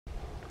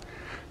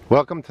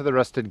Welcome to the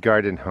Rusted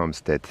Garden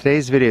Homestead.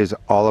 Today's video is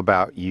all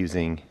about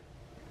using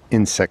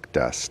insect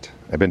dust.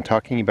 I've been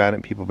talking about it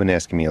and people have been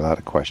asking me a lot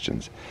of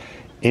questions.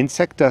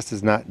 Insect dust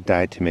is not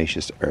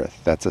diatomaceous earth.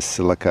 That's a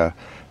silica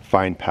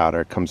fine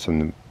powder. It comes from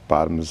the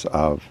bottoms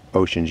of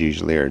oceans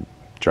usually, or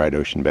dried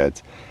ocean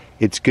beds.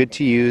 It's good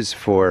to use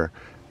for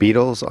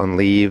beetles on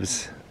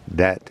leaves.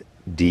 That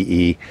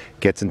DE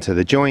gets into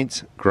the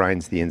joints,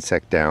 grinds the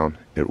insect down,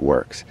 it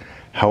works.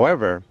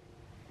 However,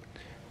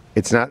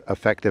 it's not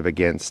effective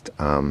against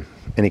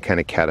any kind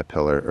of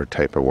caterpillar or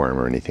type of worm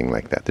or anything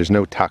like that. There's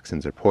no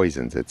toxins or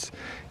poisons.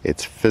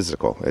 It's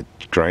physical. It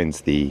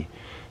grinds the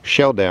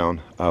shell down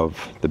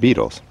of the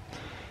beetles.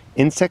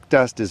 Insect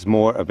dust is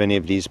more of any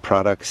of these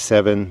products.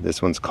 7,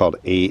 this one's called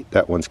 8,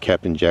 that one's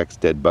Captain Jack's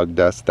Dead Bug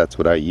Dust. That's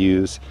what I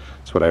use.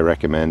 That's what I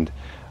recommend.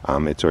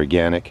 It's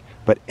organic.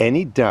 But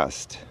any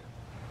dust,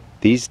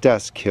 these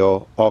dusts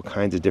kill all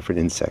kinds of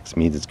different insects. It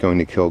means it's going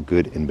to kill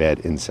good and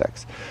bad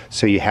insects.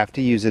 So you have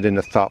to use it in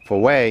a thoughtful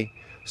way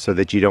so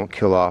that you don't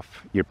kill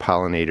off your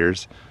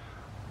pollinators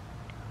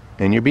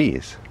and your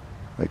bees,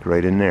 like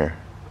right in there.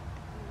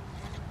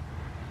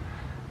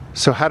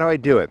 So how do I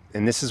do it?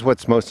 And this is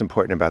what's most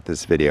important about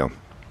this video.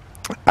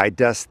 I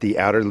dust the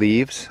outer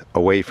leaves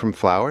away from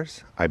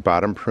flowers. I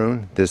bottom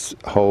prune. This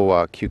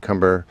whole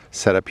cucumber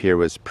setup here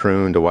was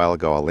pruned a while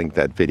ago. I'll link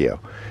that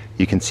video.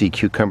 You can see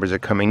cucumbers are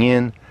coming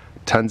in.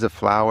 Tons of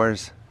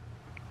flowers,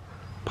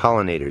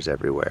 pollinators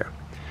everywhere.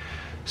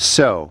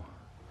 So,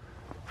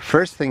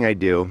 first thing I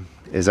do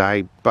is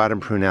I bottom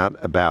prune out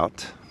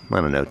about,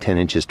 I don't know, 10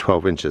 inches,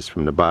 12 inches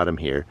from the bottom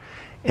here.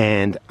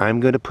 And I'm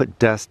going to put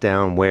dust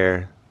down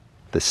where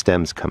the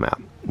stems come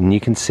out. And you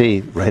can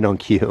see right on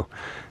cue,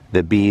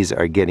 the bees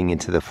are getting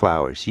into the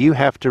flowers. You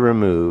have to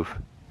remove,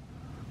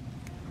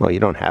 well, you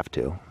don't have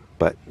to,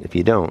 but if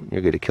you don't,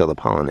 you're going to kill the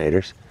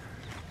pollinators.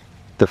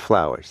 The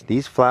flowers.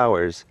 These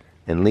flowers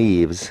and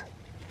leaves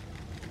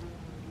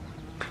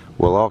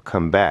will all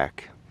come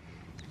back.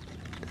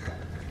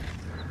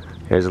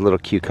 There's a little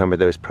cucumber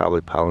that was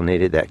probably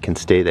pollinated that can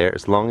stay there.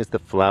 As long as the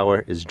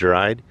flower is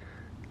dried,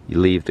 you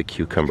leave the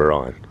cucumber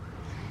on.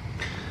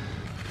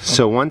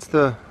 So once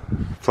the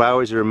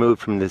flowers are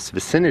removed from this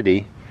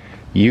vicinity,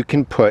 you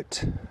can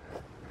put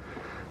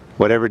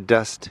whatever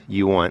dust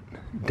you want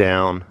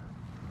down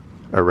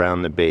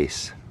around the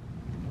base.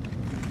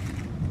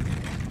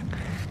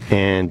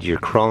 And your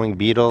crawling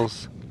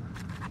beetles,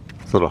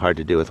 it's a little hard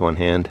to do with one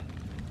hand,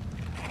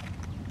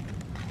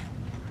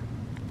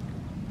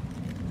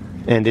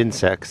 and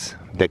insects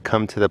that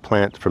come to the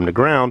plant from the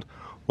ground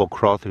will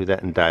crawl through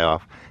that and die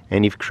off.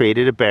 And you've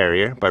created a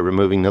barrier by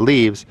removing the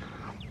leaves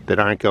that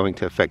aren't going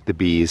to affect the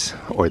bees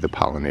or the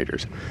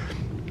pollinators.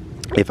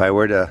 If I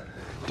were to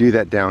do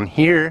that down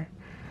here,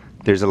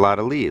 there's a lot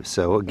of leaves.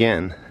 So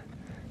again,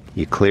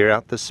 you clear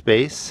out the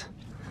space.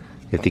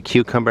 If the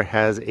cucumber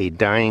has a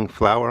dying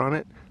flower on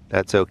it,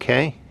 that's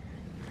okay.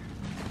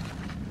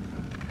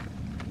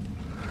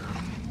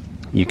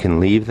 You can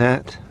leave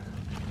that.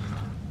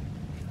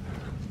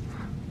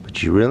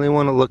 But you really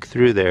want to look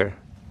through there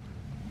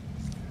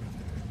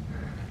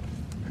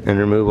and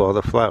remove all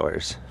the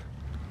flowers.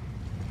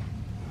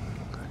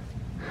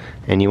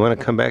 And you want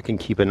to come back and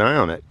keep an eye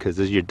on it, because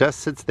as your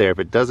dust sits there, if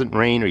it doesn't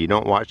rain or you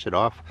don't wash it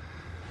off,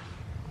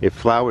 if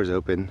flowers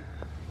open,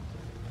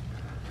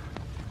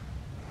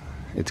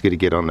 it's going to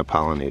get on the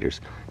pollinators.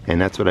 And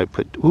that's what I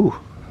put. Ooh,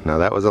 now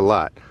that was a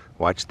lot.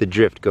 Watch the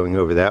drift going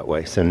over that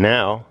way. So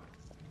now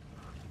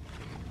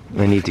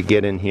I need to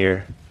get in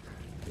here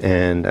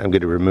and I'm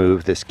going to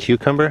remove this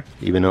cucumber,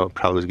 even though it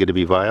probably is going to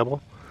be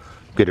viable.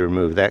 I'm going to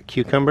remove that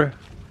cucumber.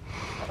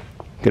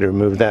 I'm going to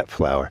remove that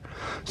flower.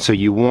 So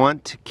you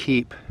want to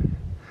keep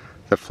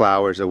the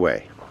flowers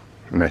away,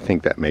 and I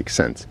think that makes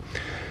sense.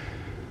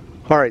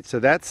 Alright, so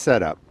that's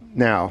set up.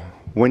 Now,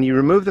 when you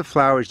remove the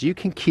flowers, you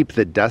can keep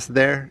the dust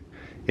there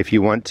if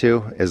you want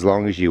to, as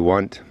long as you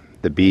want.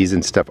 The bees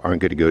and stuff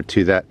aren't going to go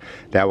to that.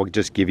 That will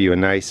just give you a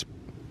nice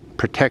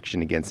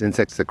protection against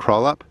insects that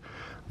crawl up.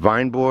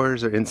 Vine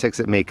borers or insects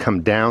that may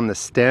come down the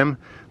stem,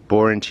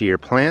 bore into your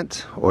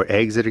plant, or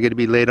eggs that are going to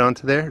be laid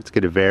onto there. It's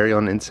going to vary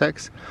on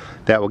insects.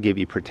 That will give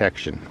you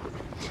protection.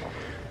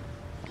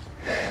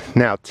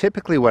 Now,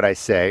 typically what I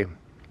say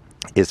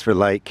is for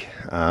like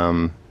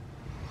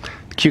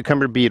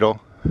cucumber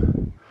beetle,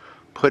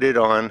 put it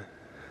on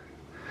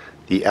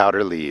the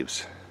outer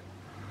leaves,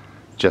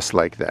 just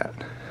like that.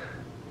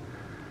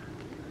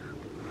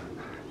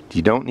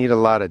 You don't need a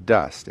lot of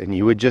dust, and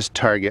you would just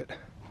target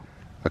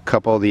a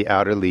couple of the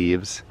outer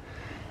leaves.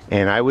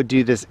 And I would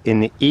do this in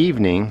the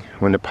evening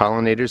when the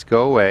pollinators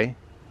go away,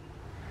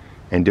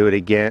 and do it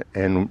again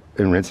and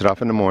rinse it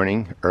off in the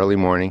morning, early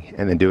morning,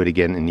 and then do it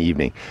again in the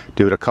evening.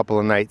 Do it a couple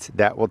of nights.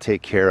 That will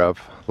take care of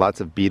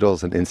lots of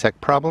beetles and insect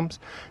problems.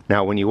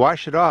 Now when you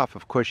wash it off,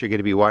 of course you're going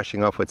to be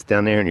washing off what's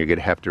down there and you're going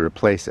to have to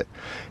replace it.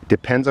 It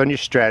depends on your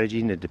strategy,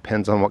 and it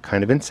depends on what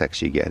kind of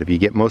insects you get. If you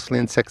get mostly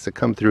insects that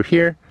come through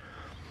here,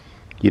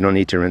 you don't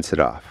need to rinse it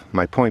off.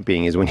 My point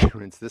being is when you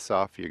rinse this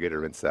off, you're going to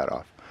rinse that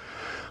off.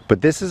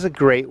 But this is a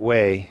great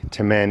way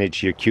to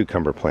manage your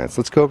cucumber plants.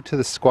 Let's go over to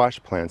the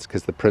squash plants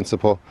because the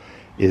principle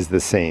is the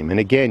same. And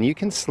again, you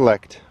can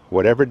select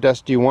whatever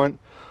dust you want,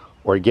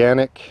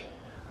 organic,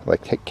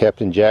 like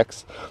Captain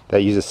Jack's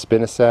that uses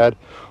spinosad,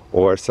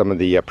 or some of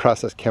the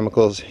processed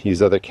chemicals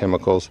use other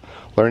chemicals.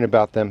 Learn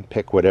about them,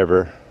 pick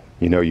whatever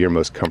you know you're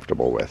most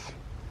comfortable with.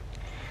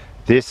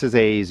 This is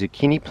a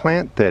zucchini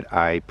plant that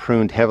I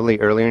pruned heavily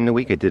earlier in the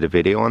week. I did a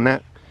video on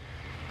that.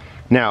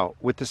 Now,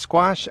 with the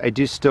squash, I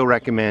do still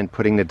recommend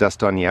putting the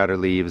dust on the outer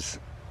leaves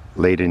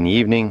late in the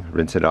evening,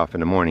 rinse it off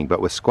in the morning.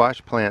 But with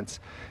squash plants,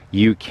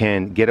 you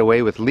can get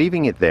away with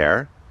leaving it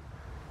there.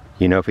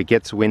 You know, if it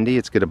gets windy,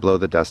 it's going to blow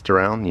the dust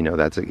around. You know,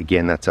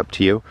 that's up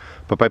to you.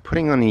 But by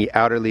putting on the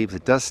outer leaves,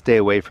 it does stay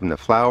away from the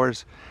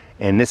flowers.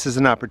 And this is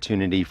an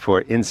opportunity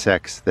for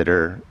insects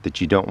that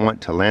you don't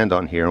want to land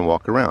on here and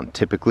walk around.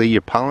 Typically,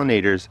 your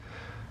pollinators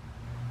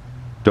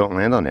don't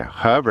land on there.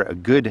 However, a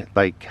good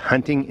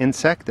hunting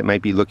insect that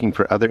might be looking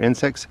for other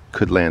insects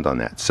could land on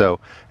that. So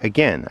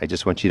again, I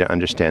just want you to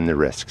understand the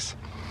risks.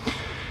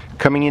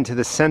 Coming into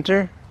the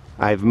center,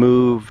 I've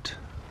moved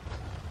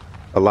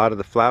a lot of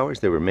the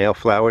flowers. There were male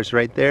flowers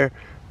right there.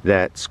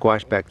 That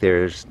squash back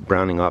there is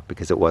browning off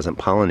because it wasn't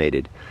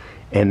pollinated.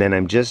 And then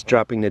I'm just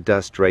dropping the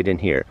dust right in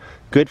here.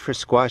 Good for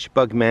squash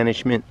bug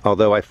management,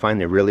 although I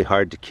find they're really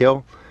hard to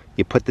kill.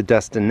 You put the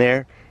dust in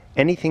there.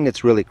 Anything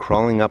that's really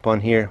crawling up on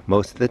here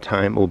most of the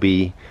time will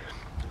be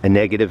a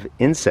negative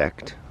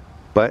insect,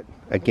 but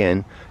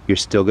again, you're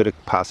still going to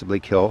possibly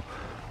kill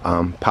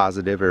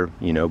positive or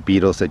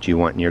beetles that you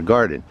want in your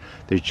garden.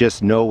 There's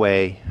just no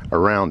way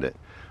around it,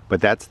 but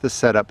that's the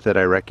setup that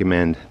I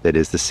recommend that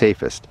is the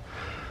safest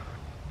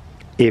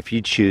if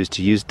you choose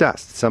to use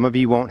dust. Some of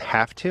you won't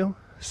have to.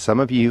 Some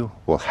of you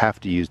will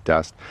have to use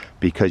dust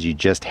because you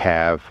just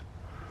have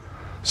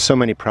so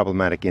many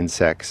problematic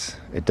insects,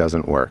 it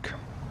doesn't work.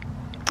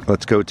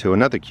 Let's go to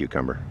another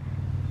cucumber.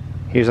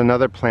 Here's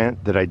another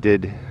plant that I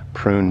did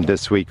prune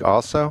this week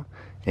also,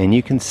 and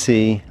you can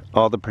see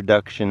all the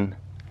production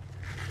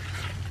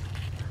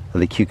of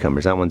the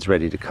cucumbers. That one's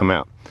ready to come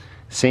out.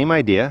 Same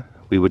idea.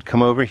 We would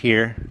come over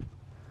here,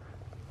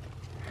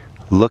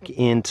 look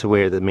into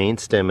where the main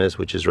stem is,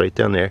 which is right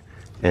down there,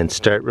 and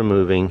start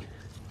removing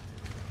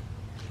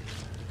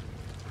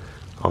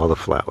all the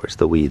flowers,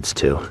 the weeds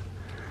too.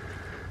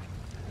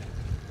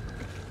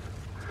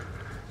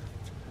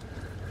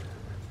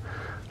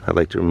 I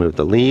like to remove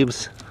the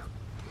leaves.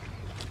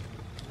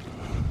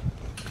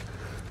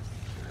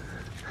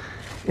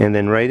 And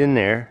then right in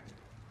there,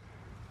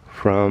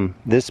 from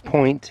this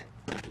point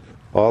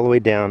all the way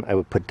down, I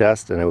would put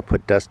dust, and I would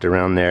put dust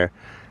around there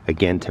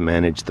again to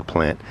manage the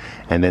plant.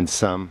 And then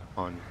some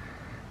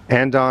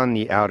on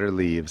the outer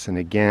leaves. And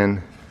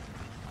again,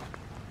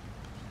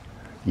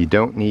 you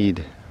don't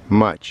need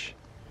much,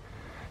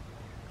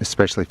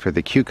 especially for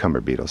the cucumber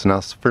beetles.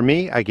 Now for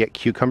me, I get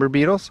cucumber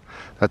beetles.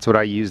 That's what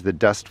I use the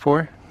dust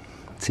for.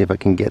 Let's see if I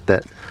can get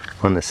that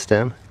on the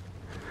stem.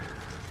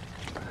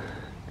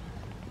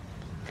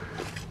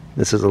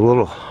 This is a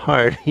little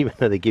hard, even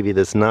though they give you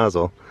this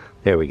nozzle.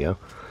 There we go.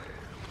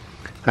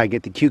 I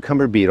get the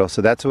cucumber beetle,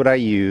 so that's what I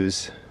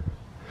use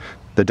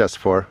the dust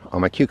for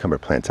on my cucumber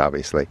plants,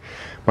 obviously.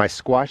 My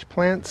squash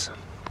plants,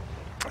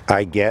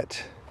 I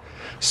get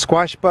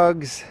squash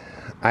bugs.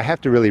 I have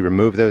to really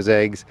remove those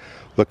eggs,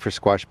 look for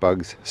squash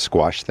bugs,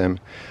 squash them.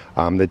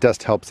 The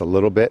dust helps a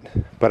little bit,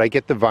 but I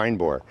get the vine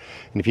borer.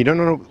 And if you don't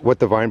know what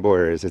the vine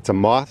borer is, it's a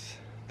moth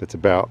that's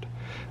about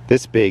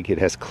this big. It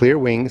has clear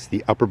wings.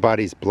 The upper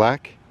body's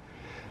black.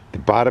 The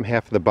bottom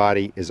half of the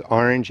body is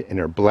orange, and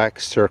there are black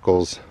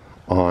circles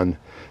on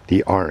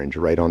the orange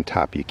right on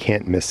top. You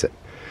can't miss it.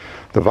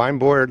 The vine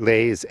borer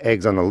lays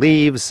eggs on the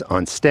leaves,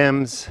 on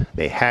stems.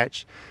 They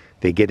hatch.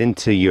 They get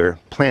into your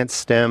plant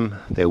stem.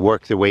 They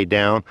work their way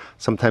down.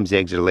 Sometimes the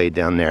eggs are laid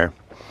down there.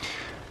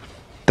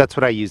 That's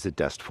what I use the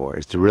dust for,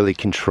 is to really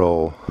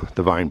control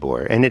the vine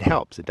borer. And it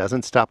helps. It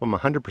doesn't stop them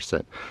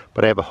 100%,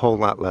 but I have a whole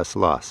lot less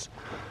loss.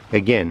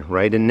 Again,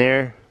 right in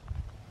there,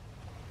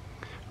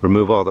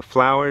 remove all the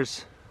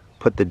flowers,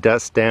 put the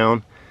dust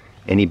down.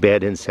 Any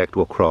bad insect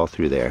will crawl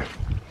through there.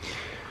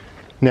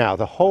 Now,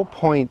 the whole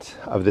point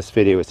of this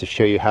video is to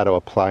show you how to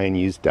apply and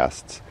use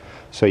dusts,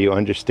 so you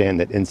understand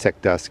that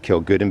insect dusts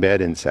kill good and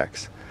bad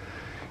insects.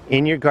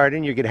 In your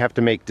garden, you're going to have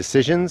to make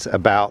decisions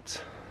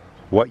about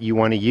what you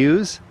want to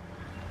use.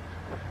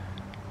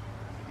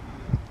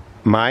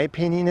 My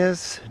opinion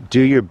is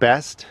do your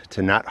best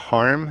to not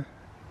harm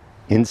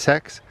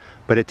insects,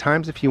 but at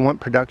times if you want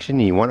production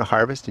and you want to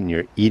harvest and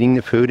you're eating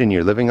the food and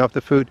you're living off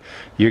the food,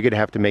 you're going to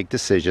have to make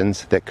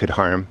decisions that could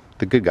harm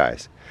the good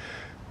guys.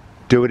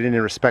 Do it in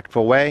a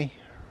respectful way,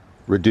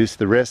 reduce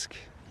the risk,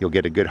 you'll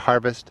get a good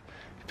harvest,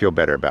 feel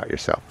better about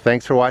yourself.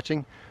 Thanks for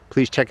watching.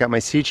 Please check out my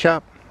seed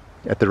shop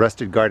at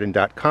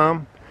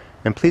therustedgarden.com,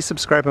 and please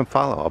subscribe and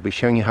follow. I'll be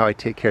showing you how I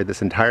take care of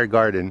this entire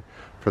garden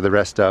for the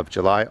rest of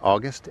July,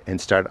 August,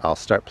 and I'll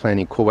start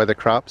planting cool weather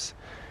crops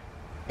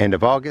end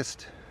of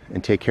August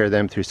and take care of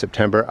them through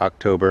September,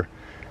 October,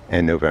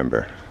 and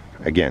November.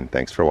 Again,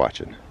 thanks for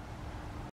watching.